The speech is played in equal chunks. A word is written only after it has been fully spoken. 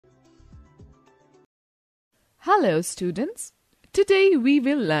Hello students, today we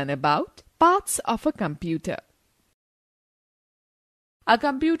will learn about parts of a computer. A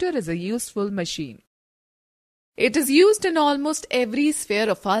computer is a useful machine. It is used in almost every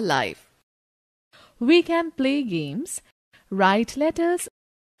sphere of our life. We can play games, write letters,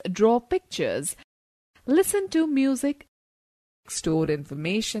 draw pictures, listen to music, store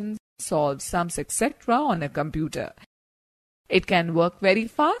information, solve sums, etc. on a computer. It can work very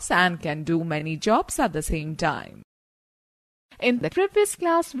fast and can do many jobs at the same time. In the previous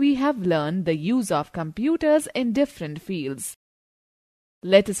class, we have learned the use of computers in different fields.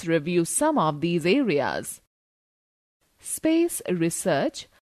 Let us review some of these areas. Space research,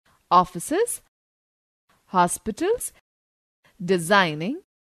 offices, hospitals, designing,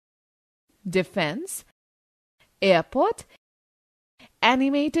 defense, airport,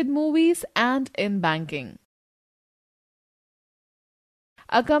 animated movies, and in banking.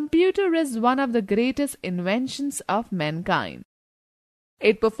 A computer is one of the greatest inventions of mankind.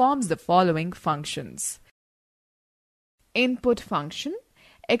 It performs the following functions. Input function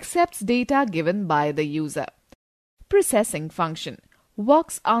accepts data given by the user. Processing function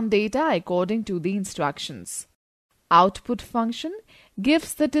works on data according to the instructions. Output function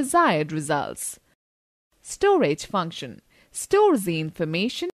gives the desired results. Storage function stores the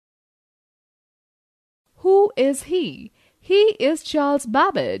information. Who is he? He is Charles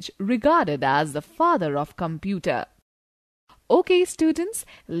Babbage, regarded as the father of computer. Okay students,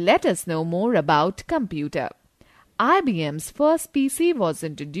 let us know more about computer. IBM's first PC was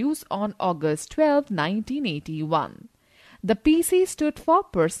introduced on August 12, 1981. The PC stood for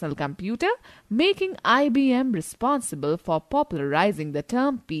Personal Computer, making IBM responsible for popularizing the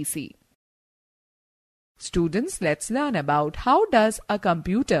term PC. Students, let's learn about how does a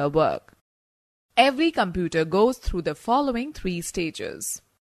computer work. Every computer goes through the following three stages.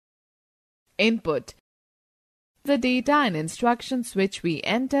 Input. The data and instructions which we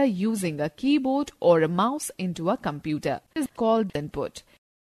enter using a keyboard or a mouse into a computer is called input.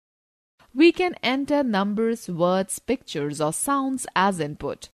 We can enter numbers, words, pictures or sounds as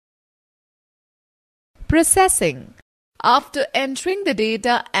input. Processing. After entering the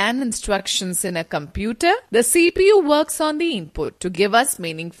data and instructions in a computer, the CPU works on the input to give us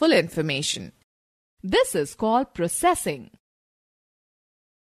meaningful information. This is called processing.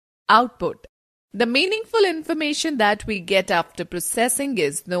 Output. The meaningful information that we get after processing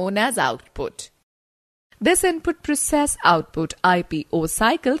is known as output. This input process output IPO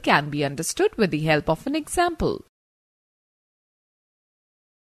cycle can be understood with the help of an example.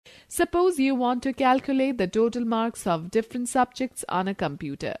 Suppose you want to calculate the total marks of different subjects on a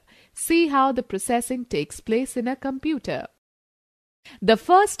computer. See how the processing takes place in a computer. The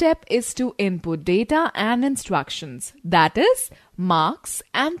first step is to input data and instructions, that is, marks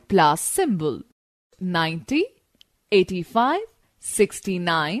and plus symbol. 90, 85,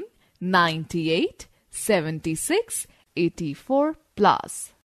 69, 98, 76, 84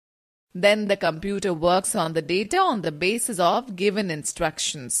 plus. Then the computer works on the data on the basis of given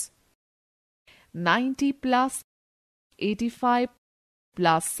instructions. 90 plus 85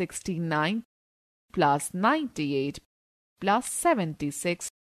 plus 69 plus 98 plus 76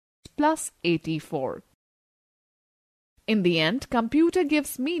 plus 84. In the end, computer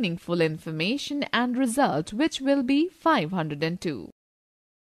gives meaningful information and result which will be 502.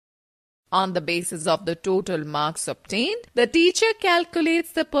 On the basis of the total marks obtained, the teacher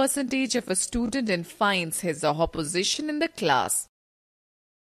calculates the percentage of a student and finds his or her position in the class.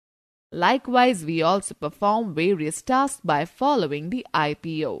 Likewise, we also perform various tasks by following the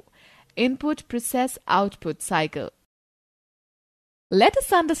IPO, input, process, output cycle. Let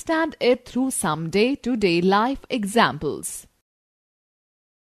us understand it through some day-to-day life examples.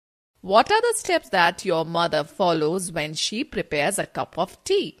 What are the steps that your mother follows when she prepares a cup of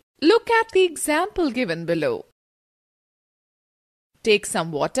tea? Look at the example given below. Take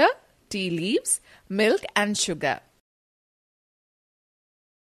some water, tea leaves, milk and sugar.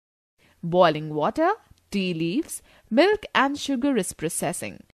 Boiling water, tea leaves, milk and sugar is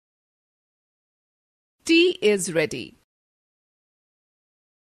processing. Tea is ready.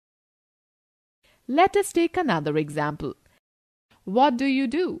 Let us take another example. What do you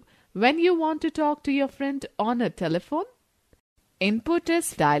do when you want to talk to your friend on a telephone? Input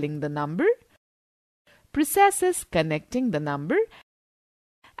is dialing the number, process is connecting the number,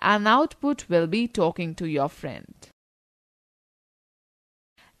 and output will be talking to your friend.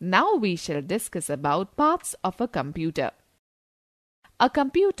 Now we shall discuss about parts of a computer. A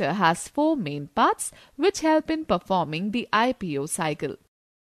computer has four main parts which help in performing the IPO cycle.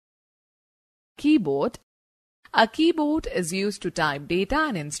 Keyboard. A keyboard is used to type data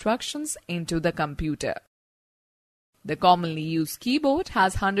and instructions into the computer. The commonly used keyboard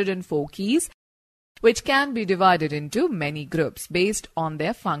has 104 keys, which can be divided into many groups based on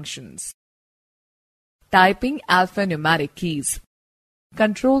their functions. Typing alphanumeric keys,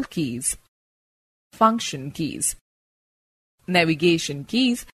 control keys, function keys, navigation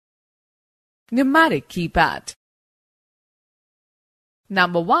keys, numeric keypad.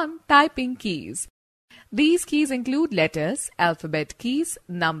 Number 1. Typing keys. These keys include letters, alphabet keys,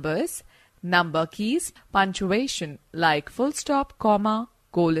 numbers, number keys, punctuation like full stop, comma,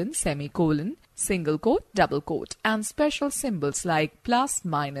 colon, semicolon, single quote, double quote, and special symbols like plus,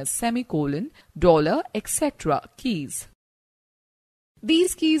 minus, semicolon, dollar, etc. keys.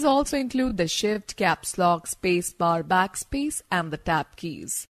 These keys also include the shift, caps lock, space bar, backspace, and the tab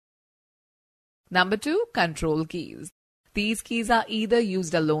keys. Number 2. Control keys. These keys are either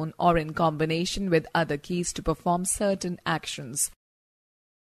used alone or in combination with other keys to perform certain actions.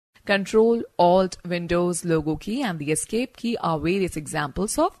 Control, Alt, Windows, logo key, and the escape key are various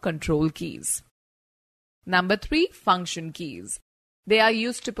examples of control keys. Number 3. Function keys. They are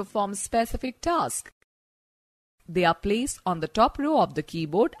used to perform specific tasks. They are placed on the top row of the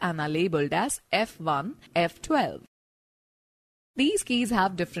keyboard and are labeled as F1, F12. These keys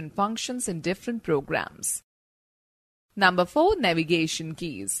have different functions in different programs. Number 4. Navigation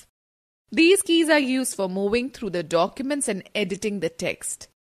keys. These keys are used for moving through the documents and editing the text.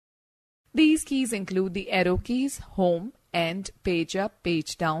 These keys include the arrow keys, home, end, page up,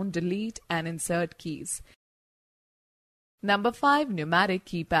 page down, delete, and insert keys. Number 5. Numeric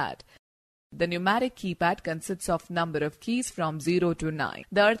keypad. The numeric keypad consists of number of keys from 0 to 9,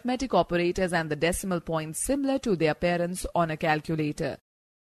 the arithmetic operators and the decimal points similar to their parents on a calculator.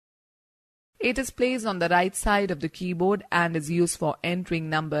 It is placed on the right side of the keyboard and is used for entering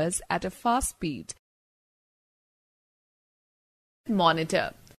numbers at a fast speed.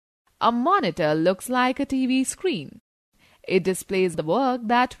 Monitor. A monitor looks like a TV screen. It displays the work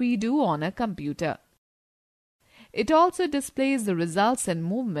that we do on a computer. It also displays the results and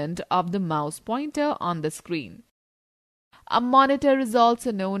movement of the mouse pointer on the screen. A monitor is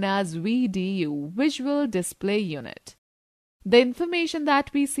also known as VDU, Visual Display Unit. The information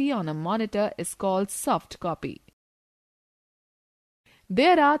that we see on a monitor is called soft copy.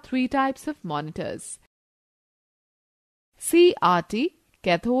 There are 3 types of monitors. CRT,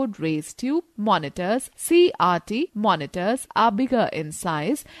 cathode rays tube monitors. CRT monitors are bigger in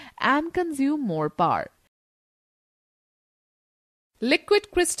size and consume more power. Liquid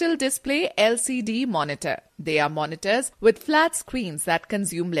crystal display LCD monitor. They are monitors with flat screens that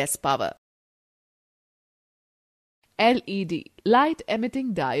consume less power. LED, light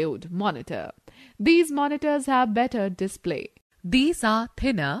emitting diode monitor. These monitors have better display. These are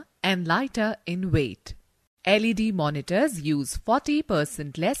thinner and lighter in weight. LED monitors use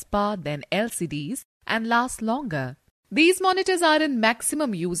 40% less power than LCDs and last longer. These monitors are in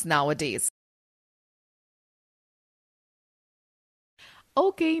maximum use nowadays.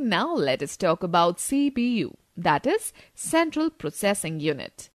 Okay, now let us talk about CPU, that is, Central Processing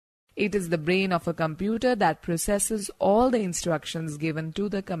Unit. It is the brain of a computer that processes all the instructions given to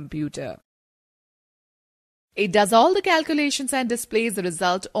the computer. It does all the calculations and displays the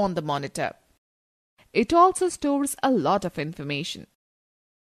result on the monitor. It also stores a lot of information.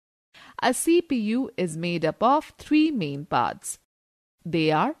 A CPU is made up of 3 main parts.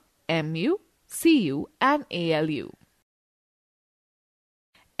 They are MU, CU and ALU.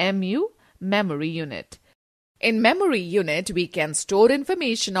 MU, Memory Unit. In memory unit, we can store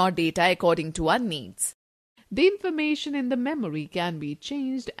information or data according to our needs. The information in the memory can be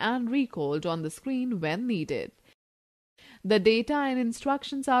changed and recalled on the screen when needed. The data and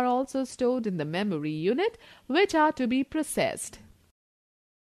instructions are also stored in the memory unit, which are to be processed.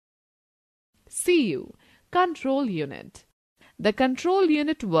 CU, Control Unit. The control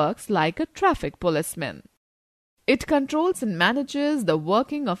unit works like a traffic policeman. It controls and manages the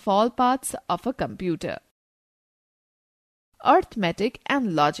working of all parts of a computer. Arithmetic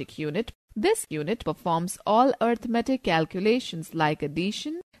and Logic Unit. This unit performs all arithmetic calculations like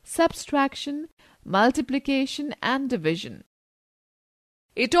addition, subtraction, multiplication and division.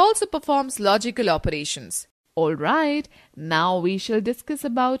 It also performs logical operations. Alright, now we shall discuss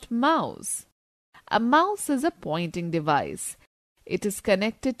about mouse. A mouse is a pointing device. It is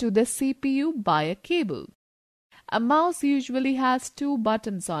connected to the CPU by a cable. A mouse usually has 2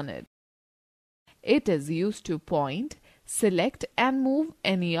 buttons on it. It is used to point, select and move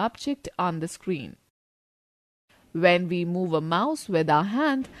any object on the screen. When we move a mouse with our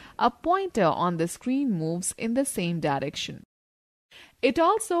hand, a pointer on the screen moves in the same direction. It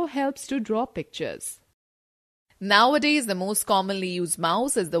also helps to draw pictures. Nowadays, the most commonly used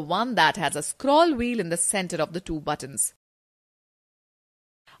mouse is the one that has a scroll wheel in the center of the two buttons.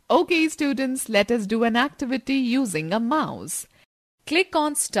 Okay, students, let us do an activity using a mouse. Click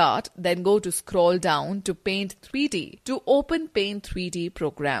on Start, then go to scroll down to Paint 3D to open Paint 3D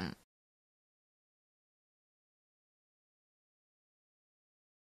program.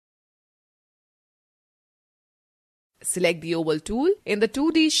 Select the oval tool in the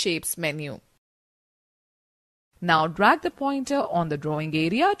 2D Shapes menu. Now drag the pointer on the drawing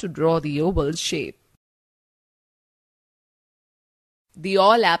area to draw the oval shape. The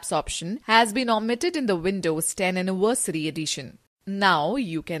All Apps option has been omitted in the Windows 10 Anniversary Edition. Now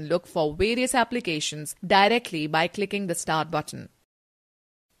you can look for various applications directly by clicking the Start button.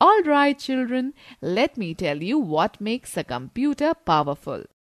 Alright children, let me tell you what makes a computer powerful.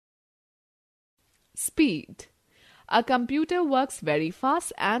 Speed. A computer works very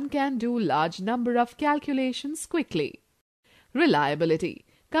fast and can do large number of calculations quickly. Reliability.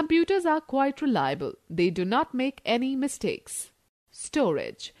 Computers are quite reliable. They do not make any mistakes.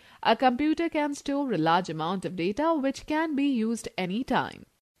 Storage. A computer can store a large amount of data which can be used anytime.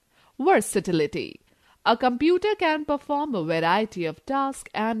 Versatility. A computer can perform a variety of tasks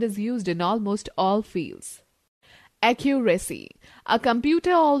and is used in almost all fields. Accuracy. A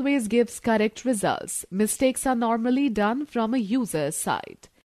computer always gives correct results. Mistakes are normally done from a user's side.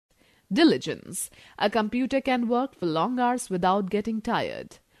 Diligence. A computer can work for long hours without getting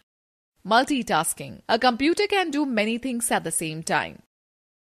tired. Multitasking. A computer can do many things at the same time.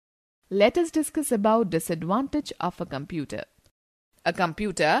 Let us discuss about disadvantage of a computer. A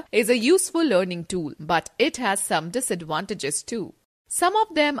computer is a useful learning tool, but it has some disadvantages too. Some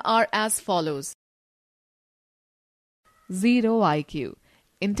of them are as follows. Zero IQ.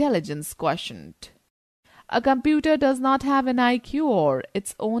 Intelligence quotient. A computer does not have an IQ or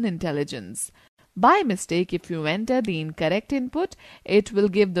its own intelligence. By mistake, if you enter the incorrect input, it will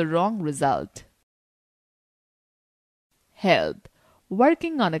give the wrong result. Health.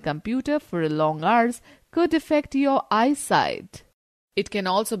 Working on a computer for long hours could affect your eyesight. It can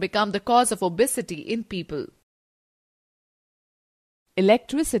also become the cause of obesity in people.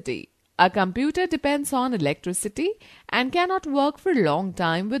 Electricity. A computer depends on electricity and cannot work for a long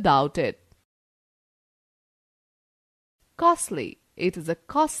time without it. Costly. It is a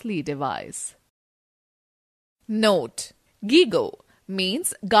costly device. Note: GIGO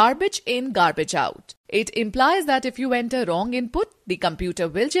means garbage in, garbage out. It implies that if you enter wrong input, the computer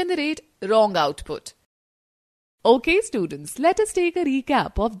will generate wrong output. Okay, students, let us take a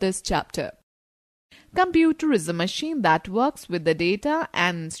recap of this chapter. Computer is a machine that works with the data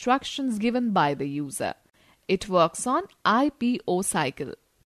and instructions given by the user. It works on IPO cycle.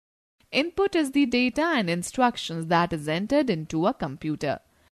 Input is the data and instructions that is entered into a computer.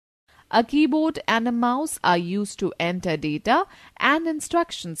 A keyboard and a mouse are used to enter data and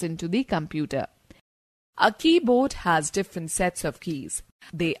instructions into the computer. A keyboard has different sets of keys.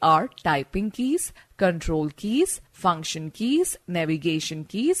 They are typing keys, control keys, function keys, navigation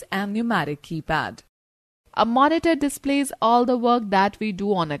keys, and numeric keypad. A monitor displays all the work that we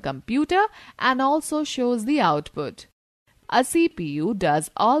do on a computer and also shows the output. A CPU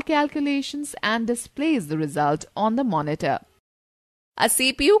does all calculations and displays the result on the monitor. A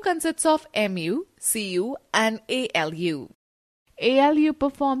CPU consists of MU, CU, and ALU. ALU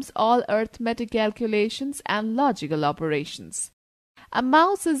performs all arithmetic calculations and logical operations. A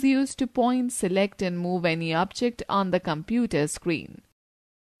mouse is used to point, select, and move any object on the computer screen.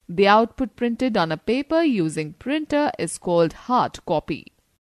 The output printed on a paper using printer is called hard copy.